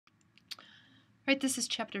Right, this is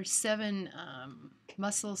chapter 7,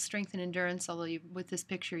 muscle strength and endurance, although with this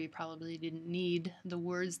picture you probably didn't need the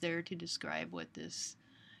words there to describe what this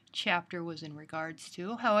chapter was in regards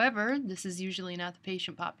to. However, this is usually not the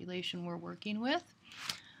patient population we're working with.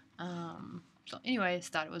 So anyway, I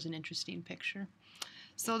just thought it was an interesting picture.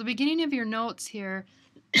 So the beginning of your notes here,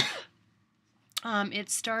 it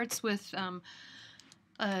starts with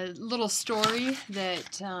a little story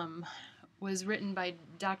that was written by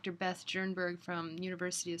Dr. Beth Jernberg from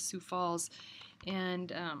University of Sioux Falls,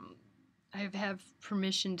 and I have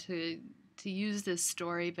permission to use this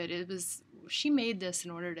story, but she made this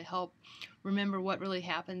in order to help remember what really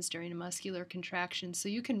happens during a muscular contraction. So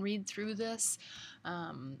you can read through this.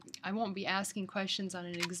 I won't be asking questions on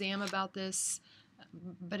an exam about this,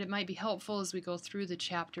 but it might be helpful as we go through the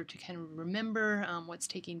chapter to kind of remember what's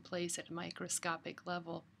taking place at a microscopic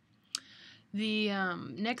level. The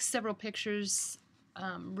next several pictures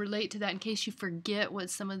relate to that in case you forget what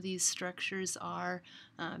some of these structures are.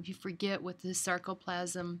 If you forget what the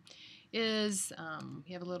sarcoplasm is,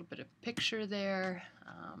 you have a little bit of picture there.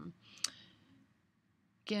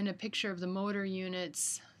 Again, a picture of the motor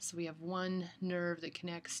units. So we have one nerve that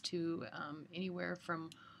connects to anywhere from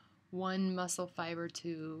one muscle fiber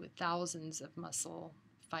to thousands of muscle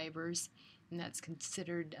fibers, and that's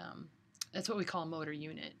considered, that's what we call a motor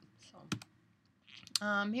unit. So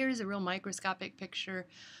here's a real microscopic picture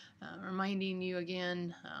reminding you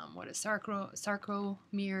again what a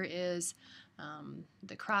sarcomere is,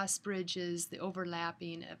 the cross bridges, the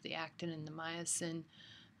overlapping of the actin and the myosin.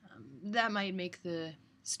 That might make the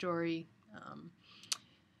story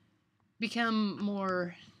become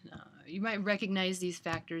more, you might recognize these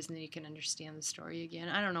factors and then you can understand the story again.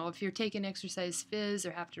 I don't know, if you're taking exercise phys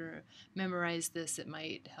or have to memorize this, it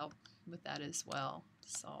might help with that as well.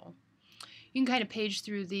 So you can kind of page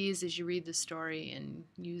through these as you read the story and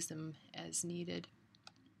use them as needed.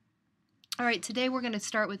 All right, today we're going to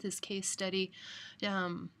start with this case study.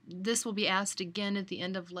 This will be asked again at the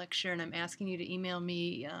end of lecture, and I'm asking you to email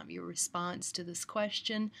me your response to this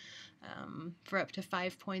question for up to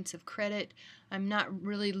 5 points of credit. I'm not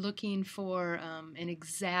really looking for an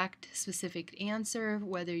exact specific answer,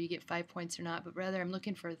 whether you get 5 points or not, but rather I'm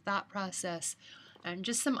looking for a thought process and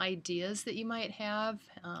just some ideas that you might have.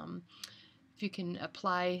 If you can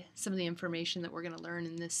apply some of the information that we're going to learn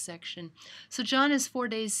in this section. So John is 4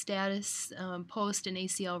 days status post an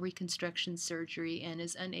ACL reconstruction surgery and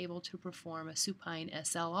is unable to perform a supine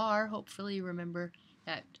SLR. Hopefully you remember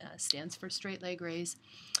that stands for straight leg raise.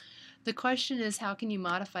 The question is, how can you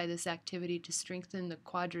modify this activity to strengthen the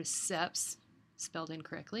quadriceps, spelled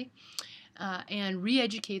incorrectly, and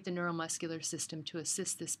re-educate the neuromuscular system to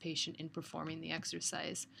assist this patient in performing the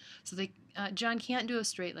exercise? So John can't do a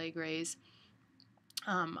straight leg raise.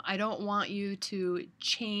 I don't want you to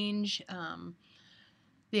change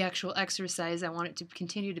the actual exercise. I want it to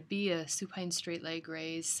continue to be a supine straight leg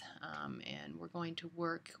raise, and we're going to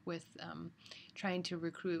work with trying to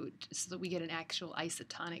recruit so that we get an actual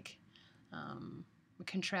isotonic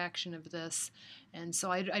contraction of this. And so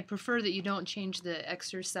I'd prefer that you don't change the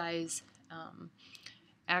exercise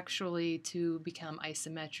actually to become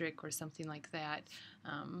isometric or something like that.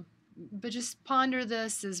 But just ponder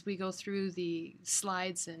this as we go through the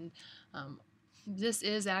slides, and this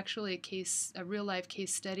is actually a real-life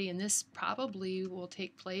case study, and this probably will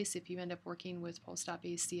take place if you end up working with post-op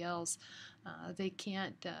ACLs. They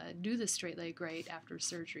can't do the straight leg right after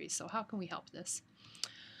surgery, so how can we help this?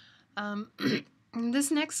 This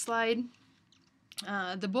next slide,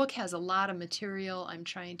 the book has a lot of material. I'm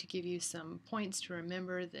trying to give you some points to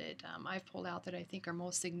remember that I've pulled out that I think are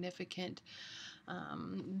most significant.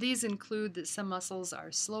 These include that some muscles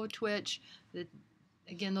are slow twitch, that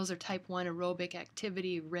again, those are type 1 aerobic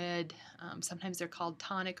activity, red. Sometimes they're called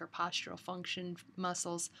tonic or postural function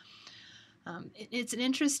muscles. It's an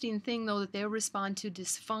interesting thing, though, that they respond to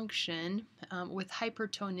dysfunction with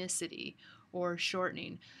hypertonicity or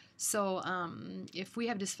shortening. So if we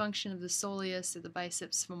have dysfunction of the soleus, or the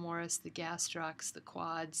biceps femoris, the gastrocs, the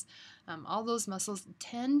quads, all those muscles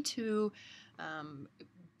tend to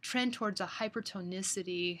trend towards a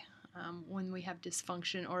hypertonicity when we have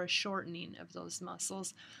dysfunction or a shortening of those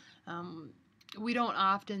muscles. We don't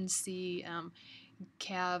often see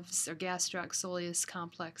calves or gastroc soleus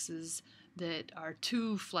complexes that are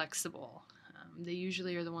too flexible. They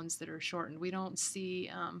usually are the ones that are shortened. We don't see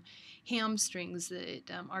hamstrings that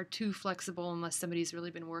are too flexible unless somebody's really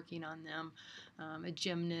been working on them, a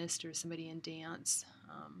gymnast or somebody in dance.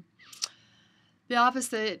 The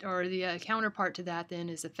opposite, or the counterpart to that then,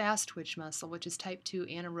 is a fast twitch muscle, which is type 2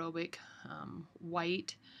 anaerobic,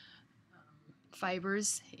 white,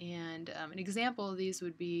 fibers, and an example of these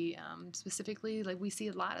would be specifically, like we see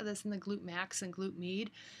a lot of this in the glute max and glute med.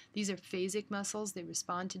 These are phasic muscles. They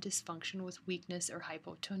respond to dysfunction with weakness or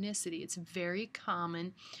hypotonicity. It's very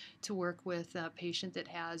common to work with a patient that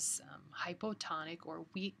has hypotonic or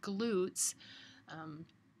weak glutes,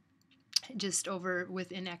 just over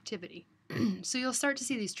with inactivity. So you'll start to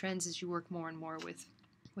see these trends as you work more and more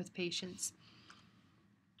with patients.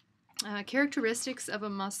 Characteristics of a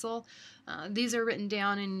muscle. These are written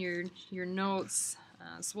down in your notes,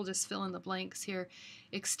 so we'll just fill in the blanks here.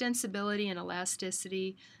 Extensibility and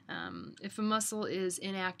elasticity. If a muscle is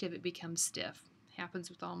inactive, it becomes stiff. Happens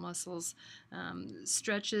with all muscles.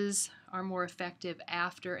 Stretches are more effective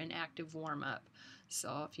after an active warm-up.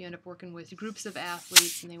 So if you end up working with groups of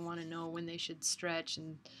athletes and they want to know when they should stretch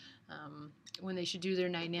and when they should do their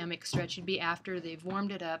dynamic stretch, it'd be after they've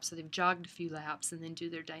warmed it up, so they've jogged a few laps, and then do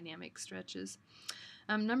their dynamic stretches.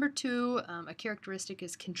 Number 2, a characteristic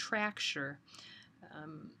is contracture.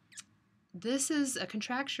 This is a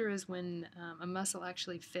contracture is when a muscle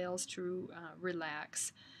actually fails to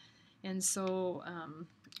relax. And so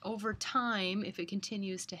over time, if it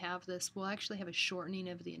continues to have this, we'll actually have a shortening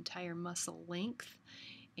of the entire muscle length,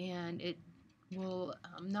 and it will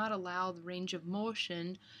not allow the range of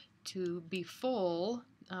motion to be full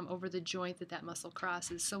over the joint that muscle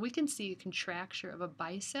crosses. So we can see a contracture of a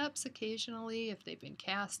biceps occasionally if they've been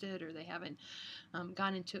casted or they haven't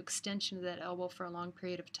gone into extension of that elbow for a long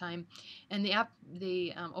period of time. And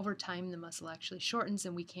over time the muscle actually shortens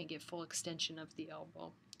and we can't get full extension of the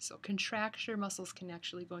elbow. So contracture, muscles can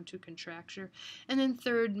actually go into contracture. And then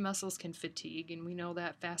third, muscles can fatigue, and we know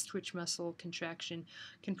that fast twitch muscle contraction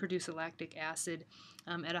can produce a lactic acid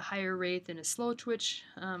at a higher rate than a slow twitch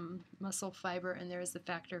muscle fiber, and there is the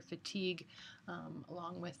factor of fatigue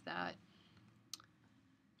along with that.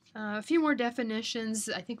 A few more definitions.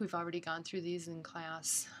 I think we've already gone through these in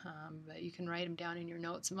class, but you can write them down in your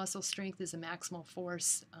notes. Muscle strength is a maximal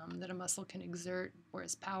force that a muscle can exert,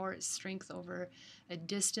 whereas power is strength over a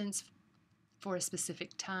distance for a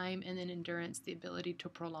specific time, and then endurance, the ability to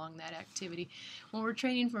prolong that activity. When we're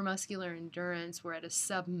training for muscular endurance, we're at a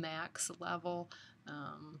sub-max level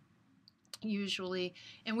usually,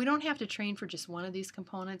 and we don't have to train for just one of these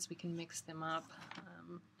components. We can mix them up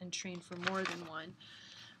and train for more than one.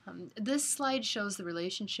 This slide shows the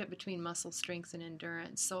relationship between muscle strength and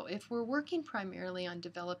endurance. So if we're working primarily on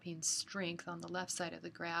developing strength on the left side of the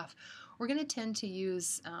graph, we're going to tend to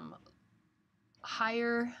use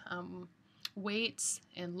higher weights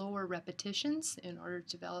and lower repetitions in order to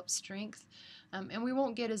develop strength, and we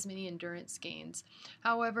won't get as many endurance gains.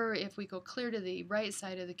 However, if we go clear to the right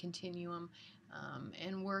side of the continuum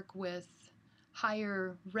and work with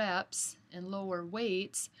higher reps and lower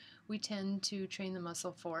weights, we tend to train the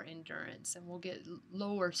muscle for endurance, and we'll get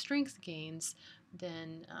lower strength gains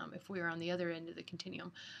than if we were on the other end of the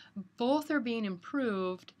continuum. Both are being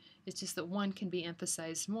improved, it's just that one can be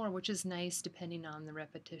emphasized more, which is nice depending on the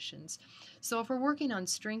repetitions. So if we're working on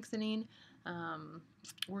strengthening,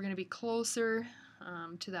 we're going to be closer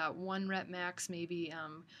to that 1 rep max, maybe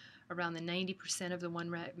around the 90% of the 1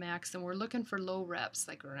 rep max, and we're looking for low reps,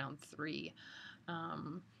 like around 3.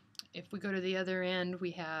 If we go to the other end,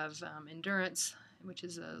 we have endurance, which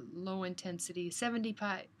is a low intensity,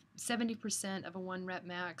 70% of a 1 rep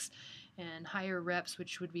max, and higher reps,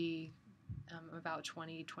 which would be about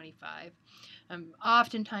 20, 25.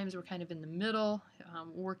 Oftentimes we're kind of in the middle,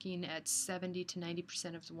 working at 70 to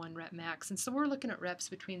 90% of the 1 rep max, and so we're looking at reps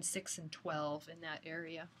between 6 and 12 in that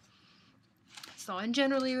area. So, and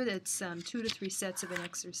generally it's 2 to 3 sets of an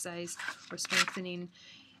exercise or strengthening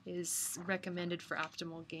is recommended for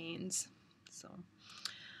optimal gains. So,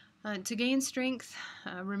 to gain strength,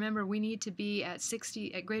 remember we need to be at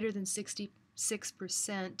greater than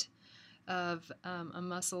 66% of a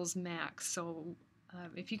muscle's max. So,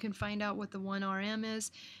 if you can find out what the 1 RM is,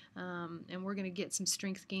 and we're going to get some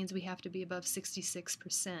strength gains, we have to be above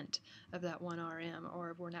 66% of that 1 RM,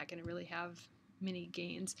 or we're not going to really have many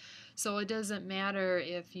gains. So it doesn't matter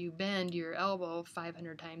if you bend your elbow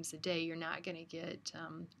 500 times a day, you're not going to get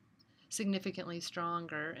significantly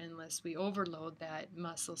stronger unless we overload that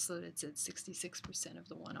muscle so that it's at 66% of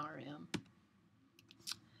the 1 RM.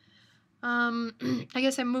 I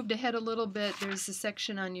guess I moved ahead a little bit. There's a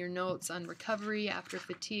section on your notes on recovery after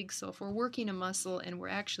fatigue. So if we're working a muscle and we're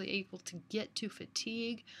actually able to get to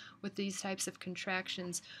fatigue with these types of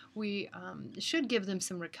contractions, we should give them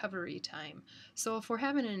some recovery time. So if we're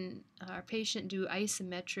having our patient do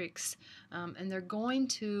isometrics and they're going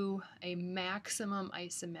to a maximum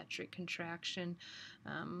isometric contraction,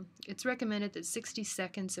 it's recommended that 60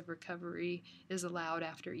 seconds of recovery is allowed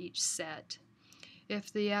after each set.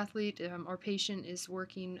 If the athlete or patient is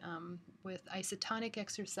working with isotonic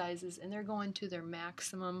exercises and they're going to their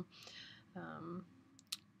maximum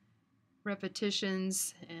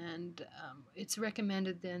repetitions, and it's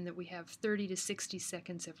recommended then that we have 30 to 60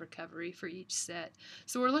 seconds of recovery for each set.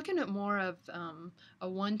 So we're looking at more of a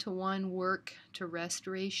one-to-one work to rest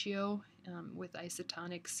ratio with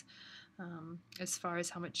isotonics, as far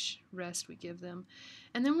as how much rest we give them.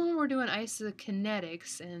 And then when we're doing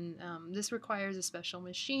isokinetics, and this requires a special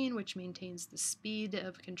machine which maintains the speed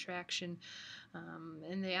of contraction,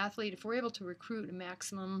 and the athlete, if we're able to recruit a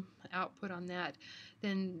maximum output on that,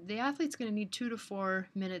 then the athlete's going to need 2 to 4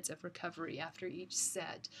 minutes of recovery after each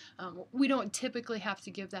set. We don't typically have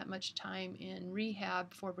to give that much time in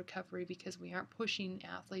rehab for recovery because we aren't pushing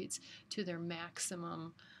athletes to their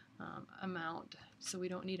maximum amount, so we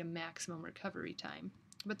don't need a maximum recovery time.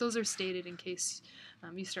 But those are stated in case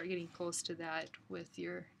you start getting close to that with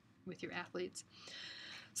your athletes.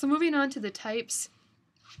 So moving on to the types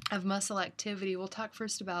of muscle activity, we'll talk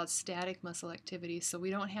first about static muscle activity. So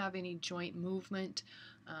we don't have any joint movement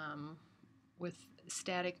with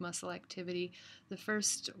static muscle activity. The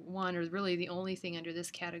first one, or really the only thing under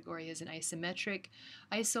this category, is an isometric.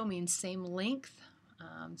 Iso means same length.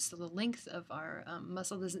 So the length of our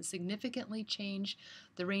muscle doesn't significantly change.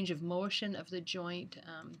 The range of motion of the joint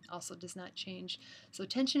also does not change. So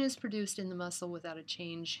tension is produced in the muscle without a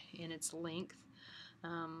change in its length.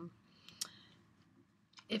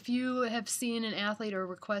 If you have seen an athlete or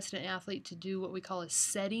request an athlete to do what we call a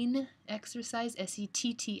setting exercise,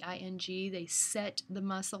 S-E-T-T-I-N-G, they set the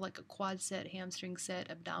muscle like a quad set, hamstring set,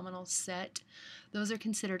 abdominal set. Those are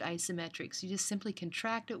considered isometrics. You just simply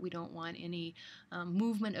contract it. We don't want any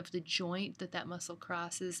movement of the joint that muscle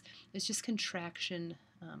crosses. It's just contraction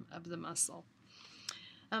of the muscle.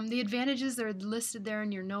 The advantages are listed there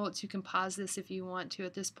in your notes. You can pause this if you want to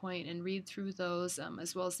at this point and read through those,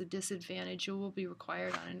 as well as the disadvantage. You will be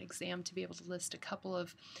required on an exam to be able to list a couple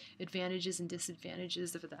of advantages and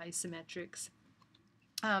disadvantages of the isometrics.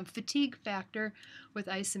 Fatigue factor with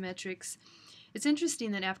isometrics. It's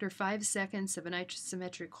interesting that after 5 seconds of an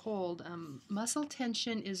isometric hold, muscle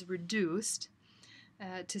tension is reduced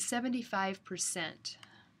to 75%.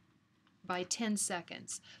 By 10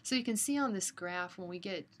 seconds. So you can see on this graph when we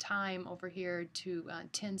get time over here to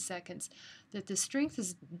 10 seconds that the strength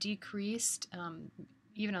is decreased.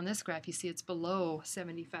 Even on this graph you see it's below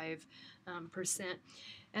 75%.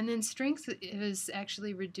 And then strength is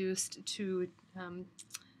actually reduced to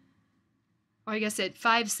I guess at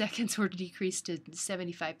 5 seconds we're decreased to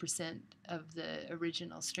 75% of the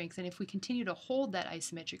original strength. And if we continue to hold that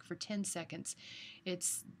isometric for 10 seconds,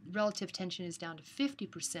 its relative tension is down to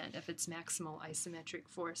 50% of its maximal isometric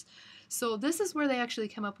force. So this is where they actually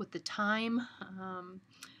come up with the time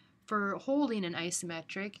for holding an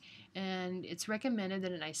isometric, and it's recommended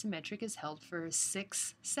that an isometric is held for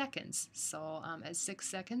 6 seconds. So at 6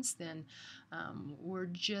 seconds, then we're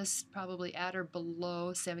just probably at or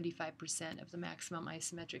below 75% of the maximum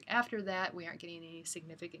isometric. After that, we aren't getting any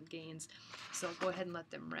significant gains, so go ahead and let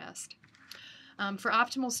them rest. For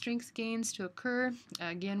optimal strength gains to occur,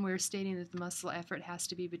 again, we're stating that the muscle effort has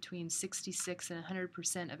to be between 66 and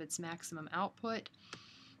 100% of its maximum output.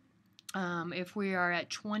 If we are at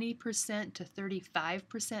 20% to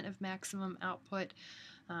 35% of maximum output,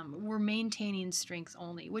 we're maintaining strength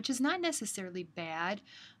only, which is not necessarily bad.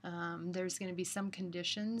 There's going to be some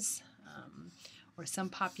conditions or some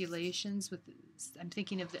populations, I'm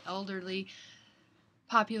thinking of the elderly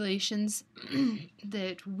populations,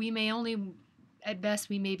 that we may only, at best,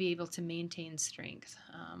 we may be able to maintain strength.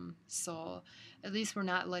 So at least we're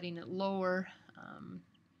not letting it lower.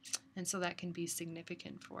 And so that can be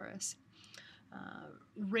significant for us.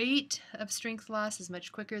 Rate of strength loss is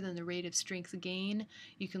much quicker than the rate of strength gain.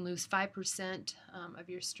 You can lose 5% of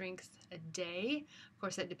your strength a day. Of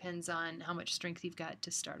course, that depends on how much strength you've got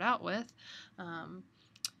to start out with.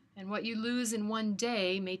 And what you lose in one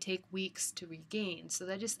day may take weeks to regain. So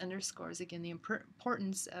that just underscores, again, the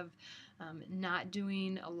importance of not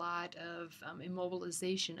doing a lot of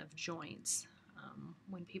immobilization of joints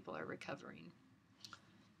when people are recovering.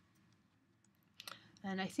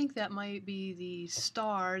 And I think that might be the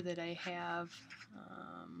star that I have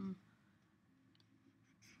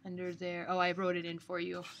under there. Oh, I wrote it in for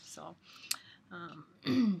you. So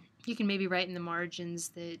you can maybe write in the margins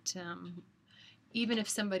that even if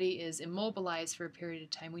somebody is immobilized for a period of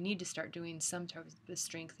time, we need to start doing some type of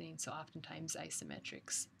strengthening. So oftentimes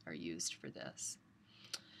isometrics are used for this.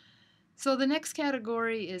 So the next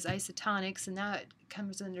category is isotonics, and that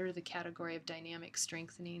comes under the category of dynamic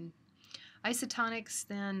strengthening. Isotonics,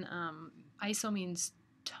 then, iso means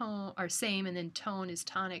tone are same, and then tone is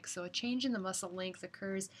tonic. So a change in the muscle length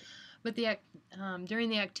occurs, but during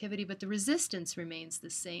the activity, but the resistance remains the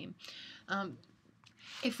same.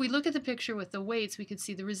 If we look at the picture with the weights, we could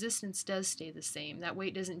see the resistance does stay the same. That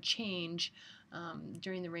weight doesn't change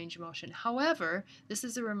during the range of motion. However, this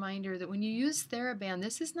is a reminder that when you use TheraBand,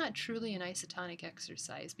 this is not truly an isotonic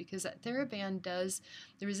exercise, because that TheraBand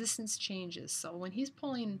the resistance changes. So when he's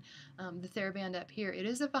pulling the TheraBand up here, it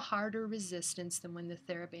is of a harder resistance than when the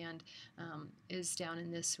TheraBand is down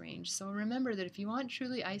in this range. So remember that if you want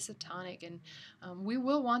truly isotonic, and we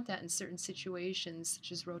will want that in certain situations,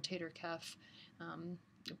 such as rotator cuff,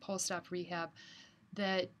 post-op rehab,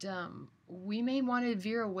 that we may want to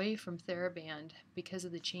veer away from TheraBand because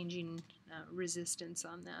of the changing resistance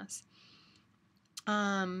on this.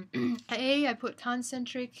 A, I put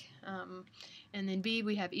concentric, and then B,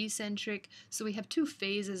 we have eccentric. So we have two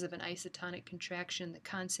phases of an isotonic contraction. The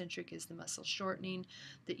concentric is the muscle shortening,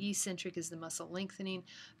 the eccentric is the muscle lengthening.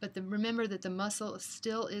 But remember that the muscle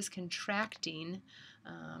still is contracting,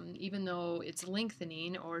 even though it's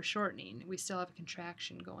lengthening or shortening. We still have a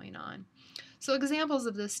contraction going on. So examples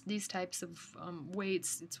of these types of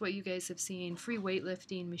weights, it's what you guys have seen: free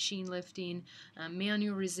weightlifting, machine lifting,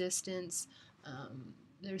 manual resistance.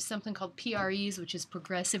 There's something called PREs, which is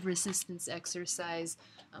progressive resistance exercise.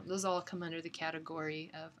 Those all come under the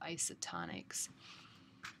category of isotonics.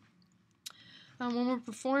 When we're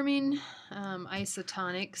performing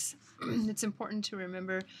isotonics, it's important to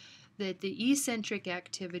remember that the eccentric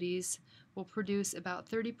activities will produce about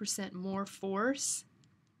 30% more force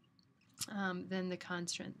than the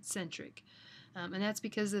concentric. And that's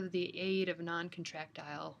because of the aid of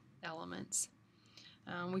non-contractile elements.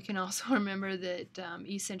 We can also remember that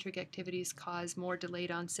eccentric activities cause more delayed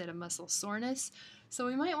onset of muscle soreness. So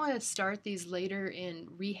we might want to start these later in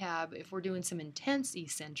rehab if we're doing some intense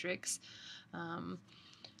eccentrics.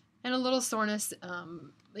 And a little soreness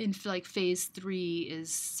in like phase 3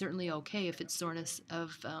 is certainly okay if it's soreness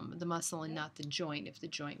of the muscle and not the joint, if the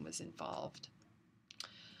joint was involved.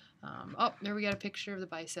 Oh, there we got a picture of the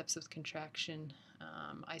biceps with contraction.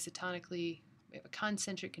 Isotonically, we have a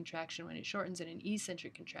concentric contraction when it shortens and an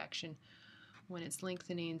eccentric contraction when it's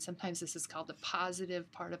lengthening. Sometimes this is called the positive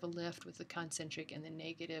part of a lift with the concentric, and the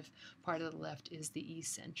negative part of the lift is the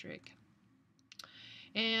eccentric.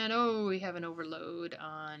 And oh, we have an overload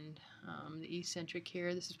on the eccentric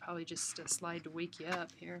here. This is probably just a slide to wake you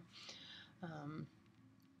up here.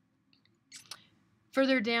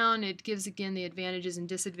 Further down, it gives again the advantages and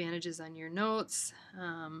disadvantages on your notes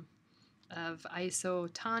of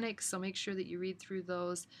isotonics, so make sure that you read through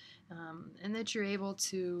those and that you're able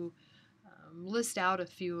to list out a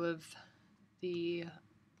few of the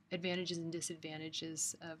advantages and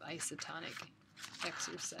disadvantages of isotonic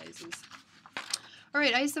exercises. All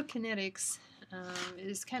right, isokinetics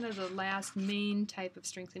is kind of the last main type of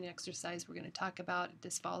strengthening exercise we're going to talk about.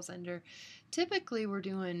 This falls under, typically we're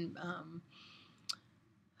doing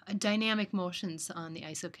dynamic motions on the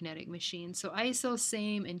isokinetic machine. So iso,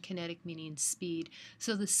 same, and kinetic meaning speed.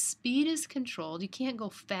 So the speed is controlled. You can't go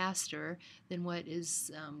faster than what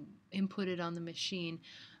is inputted on the machine,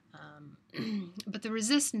 but the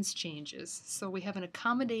resistance changes. So we have an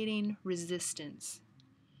accommodating resistance.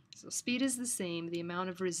 So speed is the same, the amount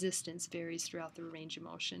of resistance varies throughout the range of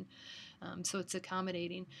motion. So it's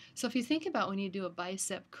accommodating. So if you think about when you do a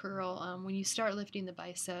bicep curl, when you start lifting the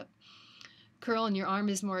bicep curl and your arm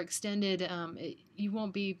is more extended, you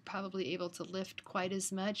won't be probably able to lift quite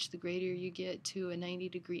as much. The greater you get to a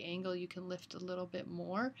 90-degree angle, you can lift a little bit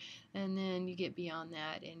more, and then you get beyond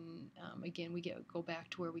that, and again we go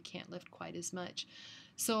back to where we can't lift quite as much.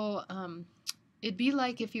 So it'd be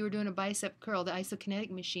like if you were doing a bicep curl. The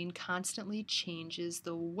isokinetic machine constantly changes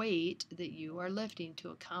the weight that you are lifting to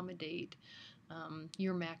accommodate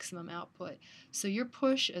your maximum output. So you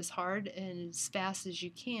push as hard and as fast as you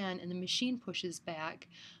can, and the machine pushes back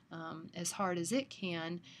as hard as it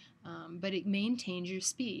can, but it maintains your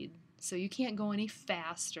speed. So you can't go any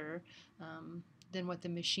faster than what the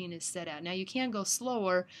machine is set at. Now you can go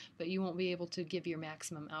slower, but you won't be able to give your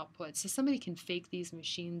maximum output. So somebody can fake these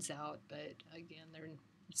machines out, but again,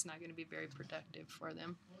 it's not going to be very productive for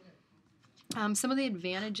them. Some of the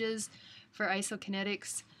advantages for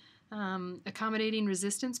isokinetics: accommodating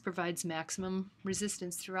resistance provides maximum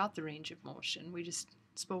resistance throughout the range of motion. We just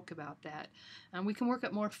spoke about that. We can work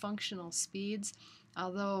at more functional speeds,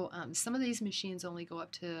 although some of these machines only go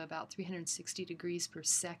up to about 360 degrees per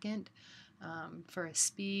second for a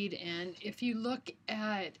speed. And if you look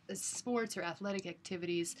at sports or athletic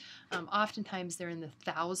activities, oftentimes they're in the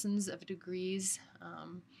thousands of degrees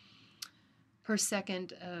per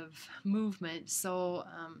second of movement. So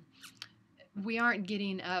we aren't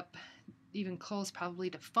getting up even close probably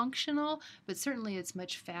to functional, but certainly it's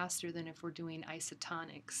much faster than if we're doing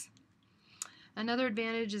isotonics. Another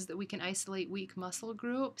advantage is that we can isolate weak muscle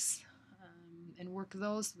groups and work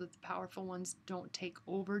those so that the powerful ones don't take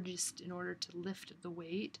over just in order to lift the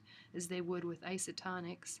weight as they would with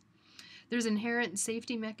isotonics. There's inherent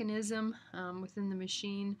safety mechanism within the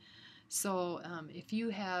machine. So if you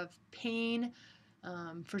have pain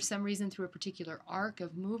for some reason through a particular arc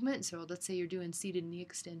of movement, so let's say you're doing seated knee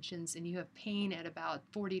extensions and you have pain at about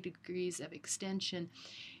 40 degrees of extension,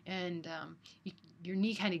 and your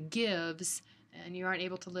knee kind of gives and you aren't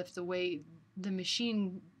able to lift the weight, the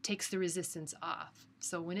machine takes the resistance off.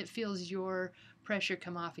 So when it feels your pressure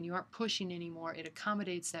come off and you aren't pushing anymore, it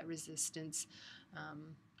accommodates that resistance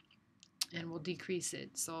and will decrease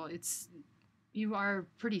it. So you are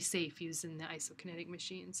pretty safe using the isokinetic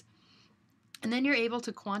machines. And then you're able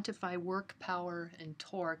to quantify work, power, and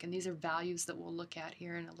torque, and these are values that we'll look at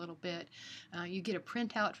here in a little bit. You get a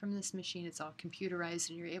printout from this machine, it's all computerized,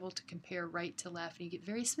 and you're able to compare right to left, and you get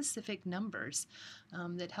very specific numbers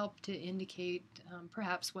that help to indicate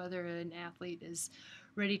perhaps whether an athlete is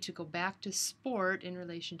ready to go back to sport in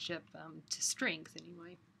relationship to strength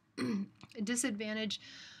anyway. A disadvantage,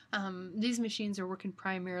 these machines are working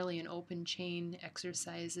primarily in open chain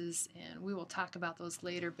exercises, and we will talk about those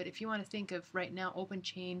later. But if you want to think of right now open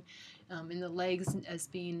chain in the legs as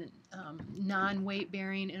being non-weight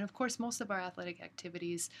bearing, and of course most of our athletic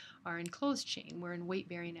activities are in closed chain. We're in weight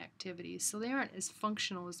bearing activities, so they aren't as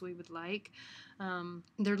functional as we would like.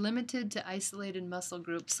 They're limited to isolated muscle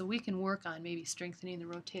groups, so we can work on maybe strengthening the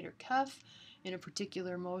rotator cuff in a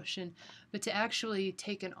particular motion, but to actually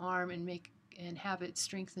take an arm and have it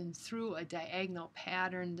strengthened through a diagonal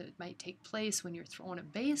pattern that might take place when you're throwing a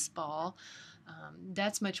baseball,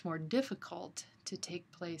 that's much more difficult to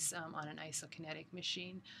take place on an isokinetic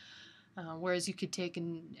machine. Whereas you could take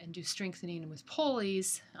and do strengthening with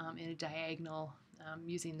pulleys in a diagonal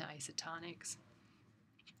using the isotonics.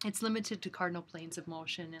 It's limited to cardinal planes of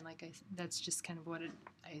motion, and that's just kind of what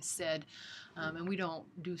I said. And we don't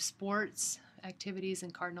do sports activities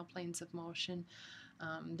in cardinal planes of motion.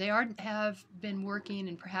 They have been working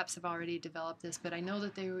and perhaps have already developed this, but I know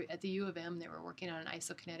that they were at the U of M, they were working on an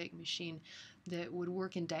isokinetic machine that would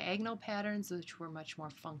work in diagonal patterns, which were much more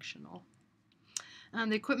functional.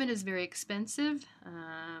 The equipment is very expensive.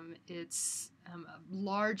 It's a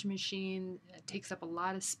large machine. It takes up a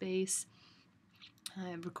lot of space.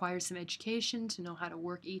 It requires some education to know how to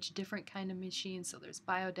work each different kind of machine. So there's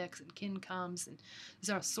Biodex and Kincoms, and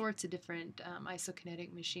there's all sorts of different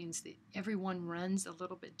isokinetic machines. Everyone runs a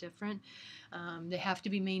little bit different. They have to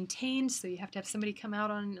be maintained, so you have to have somebody come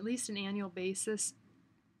out on at least an annual basis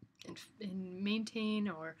and maintain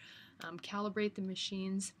or calibrate the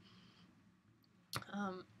machines,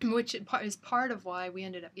 which is part of why we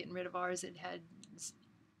ended up getting rid of ours.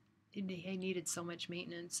 It needed so much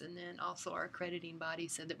maintenance, and then also our accrediting body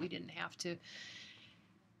said that we didn't have to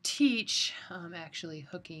teach actually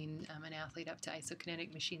hooking an athlete up to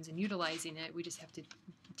isokinetic machines and utilizing it. We just have to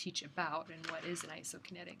teach about and what is an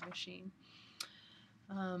isokinetic machine.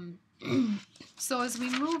 So as we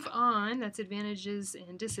move on, that's advantages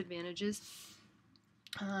and disadvantages.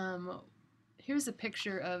 Here's a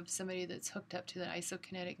picture of somebody that's hooked up to the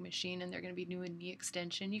isokinetic machine, and they're going to be doing knee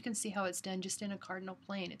extension. You can see how it's done just in a cardinal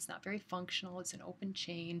plane. It's not very functional. It's an open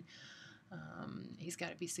chain. He's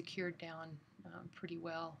got to be secured down pretty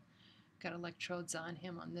well. Got electrodes on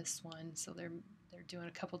him on this one, so they're doing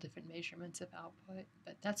a couple different measurements of output,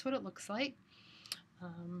 but that's what it looks like.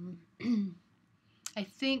 I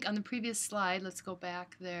think on the previous slide, let's go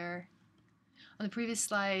back there. On the previous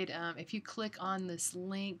slide, if you click on this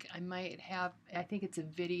link, I think it's a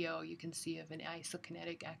video you can see of an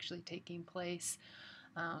isokinetic actually taking place.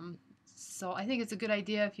 So I think it's a good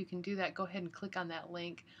idea if you can do that. Go ahead and click on that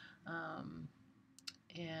link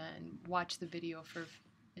and watch the video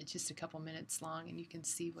it's just a couple minutes long, and you can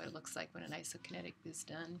see what it looks like when an isokinetic is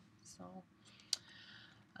done. So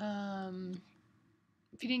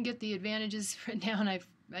if you didn't get the advantages written down, I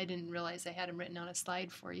didn't realize I had them written on a slide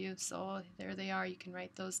for you, so there they are. You can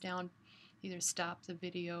write those down, either stop the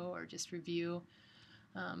video or just review.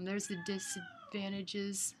 There's the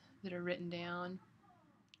disadvantages that are written down.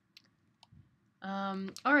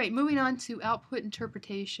 All right, moving on to output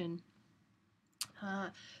interpretation.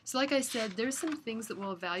 So like I said, there's some things that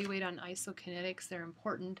we'll evaluate on isokinetics that are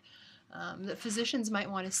important that physicians might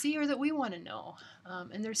want to see or that we want to know.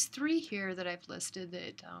 And there's three here that I've listed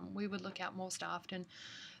that we would look at most often.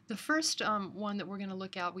 The first one that we're going to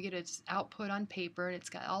look at, we get its output on paper, and it's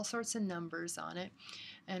got all sorts of numbers on it.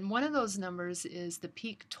 And one of those numbers is the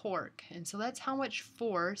peak torque. And so that's how much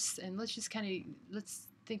force, and let's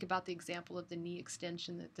think about the example of the knee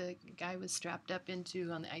extension that the guy was strapped up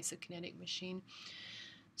into on the isokinetic machine.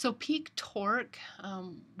 So peak torque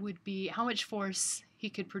would be how much force he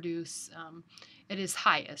could produce at his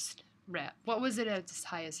highest rep. What was it at its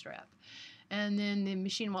highest rep? And then the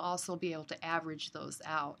machine will also be able to average those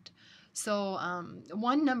out. So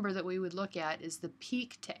one number that we would look at is the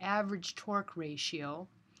peak to average torque ratio.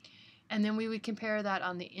 And then we would compare that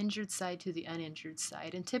on the injured side to the uninjured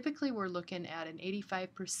side. And typically we're looking at an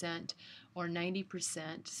 85% or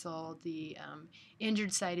 90%. So the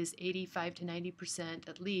injured side is 85 to 90%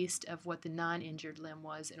 at least of what the non-injured limb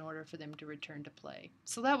was in order for them to return to play.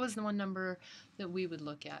 So that was the one number that we would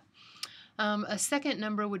look at. A second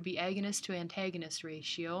number would be agonist to antagonist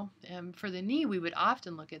ratio. For the knee, we would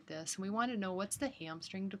often look at this, and we want to know what's the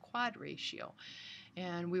hamstring to quad ratio.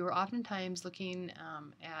 And we were oftentimes looking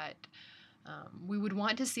we would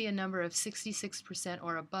want to see a number of 66%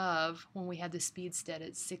 or above when we had the speed set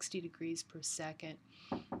at 60 degrees per second.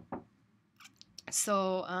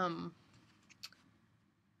 So,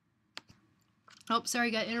 oh, sorry,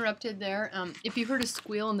 got interrupted there. If you heard a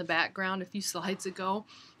squeal in the background a few slides ago,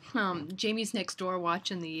 Jamie's next door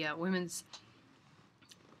watching the women's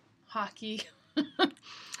hockey.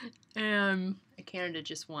 And Canada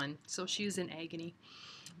just won, so she was in agony.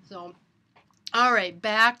 So, all right,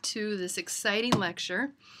 back to this exciting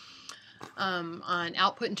lecture on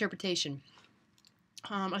output interpretation.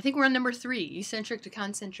 I think we're on number 3, eccentric to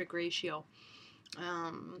concentric ratio.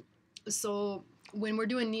 So when we're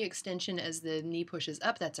doing knee extension as the knee pushes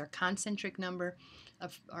up, that's our concentric number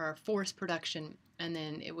of our force production, and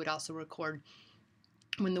then it would also record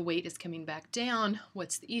when the weight is coming back down,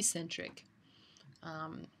 what's the eccentric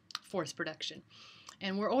force production.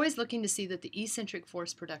 And we're always looking to see that the eccentric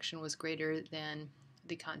force production was greater than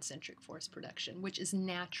the concentric force production, which is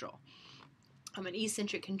natural. An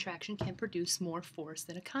eccentric contraction can produce more force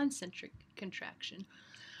than a concentric contraction.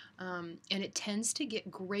 And it tends to get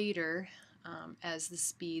greater as the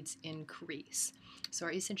speeds increase. So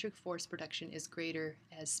our eccentric force production is greater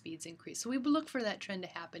as speeds increase. So we would look for that trend to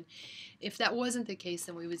happen. If that wasn't the case,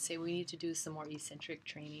 then we would say we need to do some more eccentric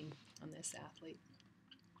training on this athlete.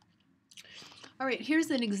 All right, here's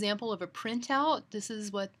an example of a printout. This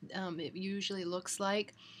is what it usually looks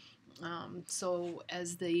like. So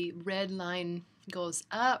as the red line goes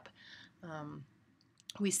up,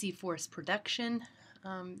 we see force production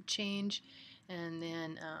change, and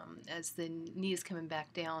then as the knee is coming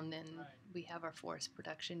back down, then we have our force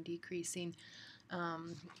production decreasing.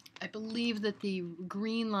 I believe that the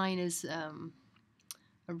green line is a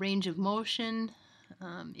range of motion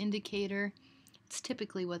indicator. It's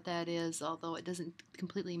typically what that is, although it doesn't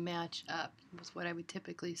completely match up with what I would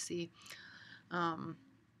typically see.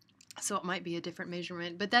 So it might be a different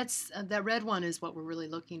measurement, but that's that red one is what we're really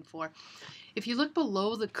looking for. If you look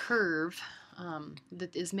below the curve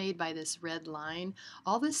that is made by this red line,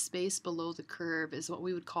 all this space below the curve is what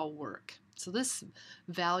we would call work. So this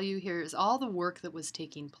value here is all the work that was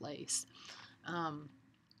taking place.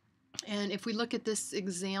 And if we look at this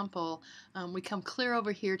example, we come clear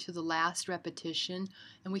over here to the last repetition,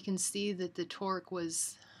 and we can see that the torque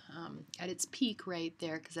was at its peak right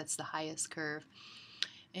there, because that's the highest curve.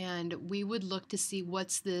 And we would look to see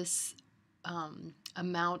what's this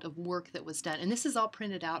amount of work that was done. And this is all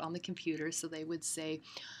printed out on the computer, so they would say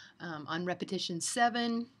on repetition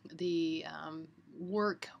 7, the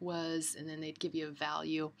work was, and then they'd give you a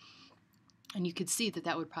value. And you could see that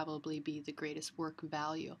that would probably be the greatest work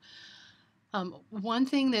value. One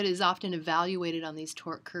thing that is often evaluated on these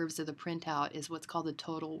torque curves of the printout is what's called the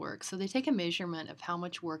total work. So they take a measurement of how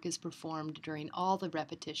much work is performed during all the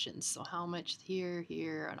repetitions. So how much here,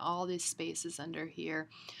 here, and all these spaces under here.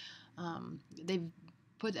 They've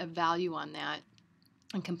put a value on that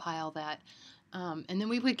and compile that. And then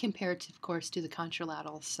we would compare it, of course, to the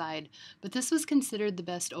contralateral side. But this was considered the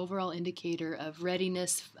best overall indicator of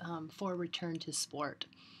readiness for return to sport.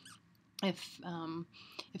 If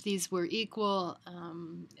these were equal,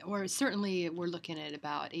 or certainly we're looking at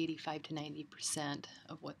about 85 to 90%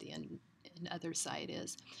 of what the other side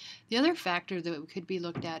is. The other factor that could be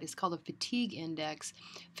looked at is called a fatigue index.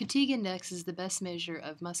 Fatigue index is the best measure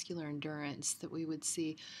of muscular endurance that we would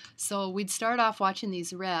see. So we'd start off watching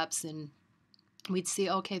these reps, and we'd see,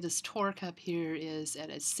 okay, this torque up here is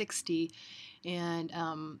at a 60, and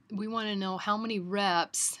we want to know how many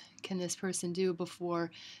reps can this person do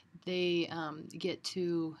before they get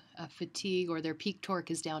to a fatigue, or their peak torque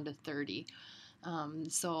is down to 30.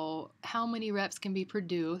 So how many reps can be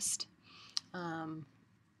produced? And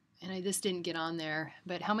this didn't get on there,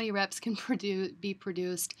 but how many reps can be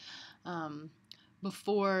produced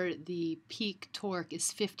before the peak torque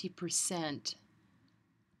is 50%,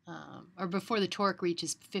 or before the torque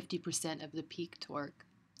reaches 50% of the peak torque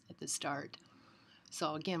at the start.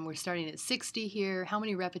 So again, we're starting at 60 here. How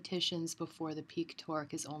many repetitions before the peak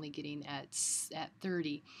torque is only getting at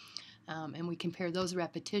 30? And we compare those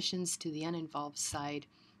repetitions to the uninvolved side,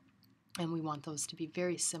 and we want those to be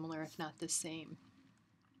very similar, if not the same.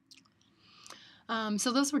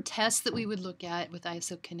 So those were tests that we would look at with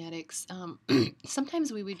isokinetics.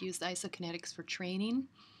 Sometimes we would use isokinetics for training.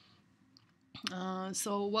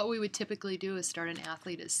 So what we would typically do is start an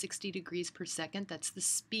athlete at 60 degrees per second. That's the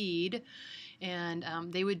speed. And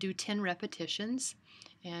they would do 10 repetitions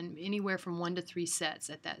and anywhere from 1 to 3 sets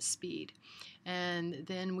at that speed. And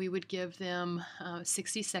then we would give them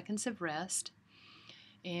 60 seconds of rest.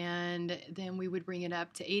 And then we would bring it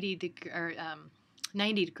up to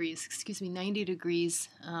 90 degrees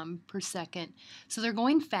per second. So they're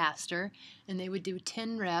going faster, and they would do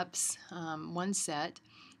 10 reps, one set,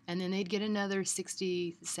 and then they'd get another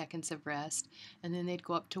 60 seconds of rest, and then they'd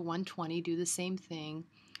go up to 120, do the same thing,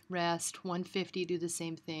 rest, 150, do the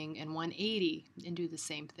same thing, and 180, and do the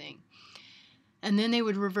same thing. And then they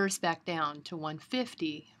would reverse back down to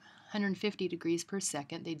 150 degrees per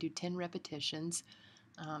second. They'd do 10 repetitions.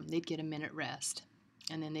 They'd get a minute rest,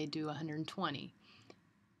 and then they'd do 120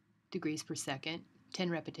 degrees per second, 10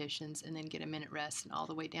 repetitions, and then get a minute rest, and all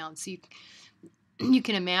the way down. So you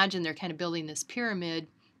can imagine they're kind of building this pyramid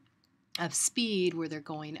of speed where they're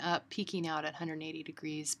going up, peaking out at 180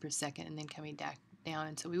 degrees per second, and then coming back down.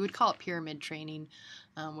 And so we would call it pyramid training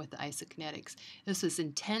with the isokinetics. This was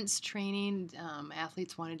intense training.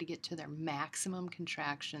 Athletes wanted to get to their maximum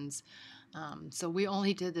contractions. So we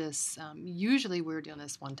only did this, usually we were doing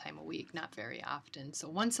this one time a week, not very often. So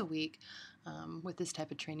once a week with this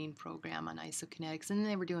type of training program on isokinetics, and then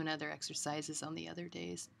they were doing other exercises on the other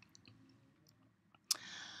days.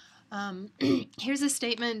 Here's a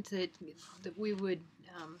statement that we would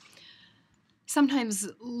sometimes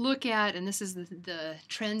look at, and this is the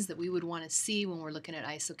trends that we would want to see when we're looking at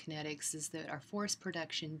isokinetics, is that our force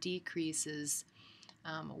production decreases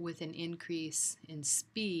with an increase in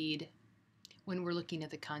speed when we're looking at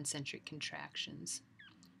the concentric contractions.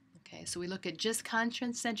 Okay, so we look at just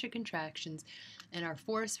concentric contractions, and our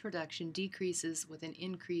force production decreases with an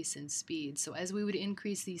increase in speed. So as we would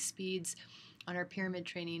increase these speeds on our pyramid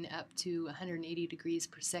training up to 180 degrees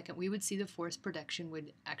per second, we would see the force production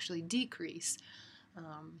would actually decrease.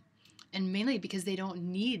 And mainly because they don't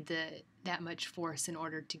need that much force in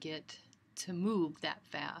order to move that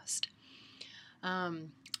fast.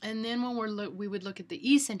 And then when we would look at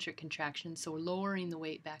the eccentric contraction, so lowering the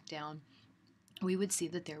weight back down, we would see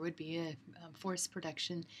that there would be a force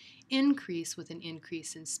production increase with an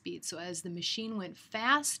increase in speed. So as the machine went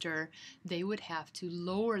faster, they would have to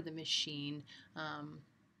lower the machine.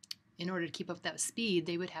 In order to keep up that speed,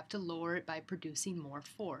 they would have to lower it by producing more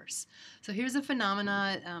force. So here's a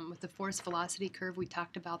phenomena with the force velocity curve. We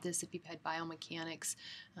talked about this if you've had biomechanics,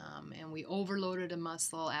 and we overloaded a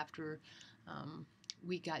muscle after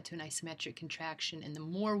we got to an isometric contraction, and the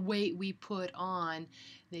more weight we put on,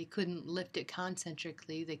 they couldn't lift it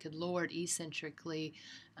concentrically, they could lower it eccentrically,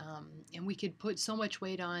 and we could put so much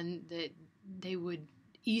weight on that they would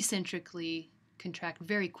eccentrically contract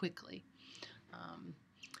very quickly.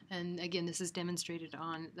 And again, this is demonstrated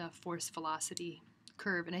on the force velocity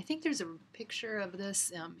curve, and I think there's a picture of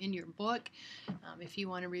this in your book if you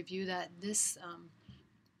want to review that. This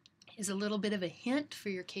is a little bit of a hint for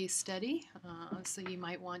your case study, so you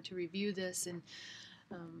might want to review this and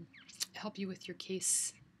help you with your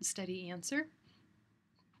case study answer.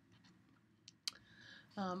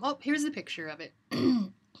 Oh, here's a picture of it.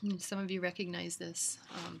 Some of you recognize this.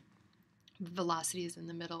 Velocity is in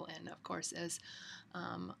the middle, and of course as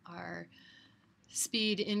our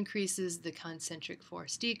speed increases, the concentric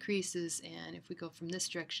force decreases, and if we go from this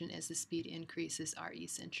direction, as the speed increases, our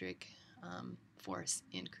eccentric force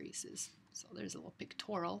increases. So there's a little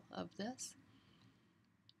pictorial of this.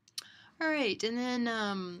 All right, and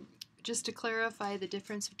then just to clarify the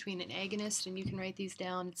difference between an agonist, and you can write these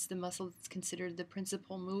down, it's the muscle that's considered the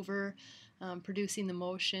principal mover, producing the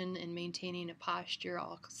motion and maintaining a posture,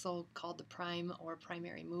 also called the prime or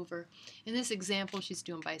primary mover. In this example, she's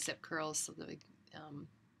doing bicep curls, so the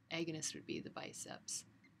agonist would be the biceps.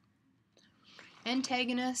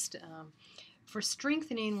 Antagonist, for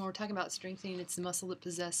strengthening, when we're talking about strengthening, it's the muscle that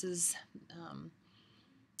possesses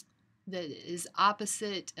that is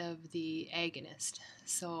opposite of the agonist.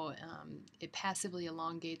 So it passively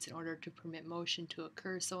elongates in order to permit motion to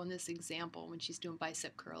occur. So in this example, when she's doing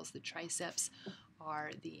bicep curls, the triceps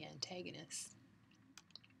are the antagonists.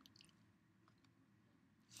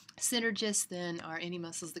 Synergists then are any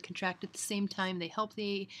muscles that contract at the same time. They help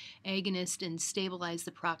the agonist and stabilize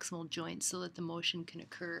the proximal joint so that the motion can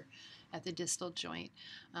occur at the distal joint.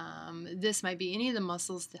 This might be any of the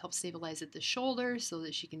muscles to help stabilize at the shoulder so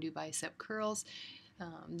that she can do bicep curls.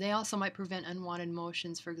 They also might prevent unwanted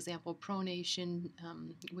motions. For example, pronation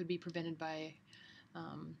would be prevented by,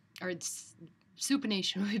 or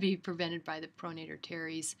supination would be prevented by the pronator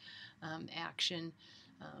teres action.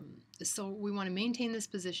 So we want to maintain this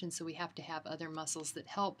position, so we have to have other muscles that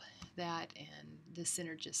help that, and the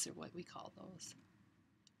synergists are what we call those.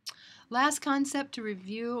 Last concept to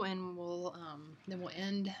review, and then we'll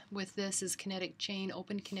end with this, is kinetic chain,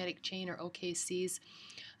 open kinetic chain, or OKCs.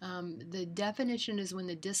 The definition is when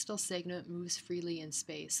the distal segment moves freely in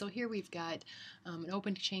space. So here we've got an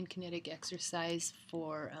open chain kinetic exercise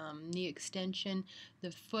for knee extension.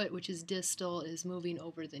 The foot, which is distal, is moving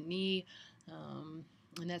over the knee,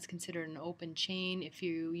 and that's considered an open chain. If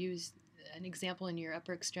you use an example in your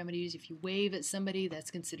upper extremities, if you wave at somebody,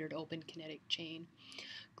 that's considered open kinetic chain.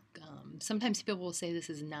 Sometimes people will say this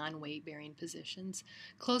is non-weight bearing positions.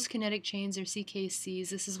 Closed kinetic chains, or CKCs,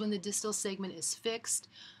 this is when the distal segment is fixed.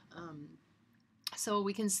 So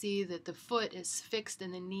we can see that the foot is fixed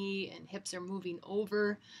and the knee and hips are moving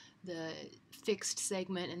over the fixed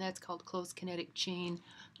segment, and that's called closed kinetic chain.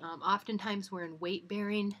 Oftentimes we're in weight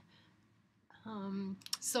bearing.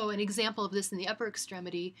 So an example of this in the upper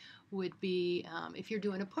extremity would be if you're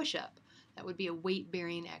doing a push-up. That would be a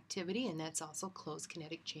weight-bearing activity, and that's also closed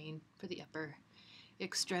kinetic chain for the upper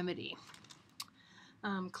extremity.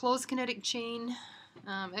 Closed kinetic chain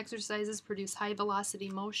exercises produce high-velocity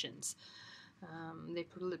motions. The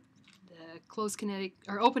closed kinetic,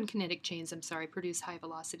 or open kinetic chains, produce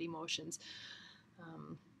high-velocity motions.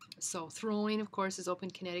 So throwing, of course, is open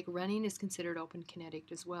kinetic. Running is considered open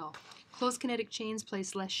kinetic as well. Closed kinetic chains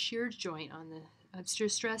place less shear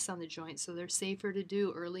stress on the joint, so they're safer to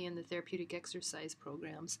do early in the therapeutic exercise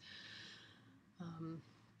programs.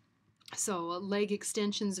 So leg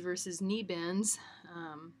extensions versus knee bends,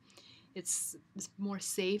 it's more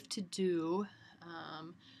safe to do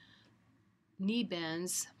knee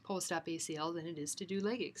bends post-op ACL than it is to do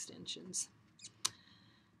leg extensions.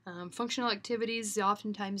 Functional activities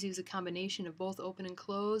oftentimes use a combination of both open and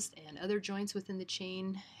closed, and other joints within the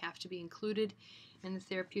chain have to be included in the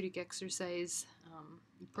therapeutic exercise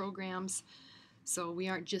programs. So we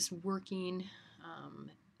aren't just working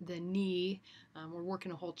the knee, we're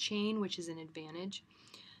working a whole chain, which is an advantage.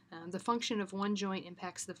 The function of one joint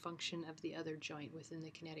impacts the function of the other joint within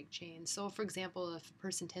the kinetic chain. So for example, if a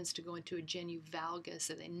person tends to go into a genu valgus,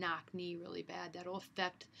 or they knock knee really bad, that'll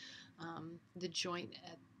affect the joint,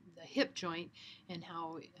 at the hip joint, and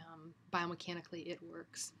how biomechanically it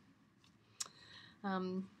works.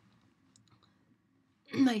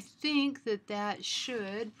 I think that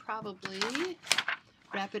should probably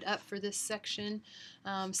wrap it up for this section.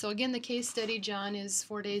 So again, the case study, John is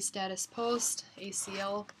 4 days status post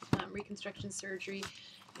ACL reconstruction surgery,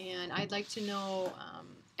 and I'd like to know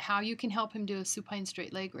how you can help him do a supine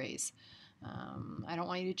straight leg raise. I don't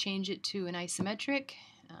want you to change it to an isometric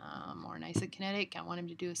or an isokinetic. I want him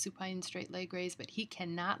to do a supine straight leg raise, but he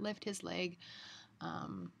cannot lift his leg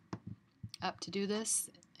up to do this.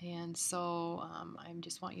 And so I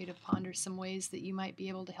just want you to ponder some ways that you might be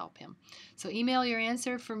able to help him. So email your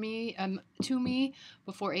answer to me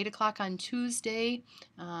before 8 o'clock on Tuesday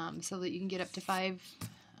so that you can get up to 5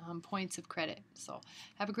 points of credit. So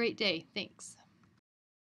have a great day. Thanks.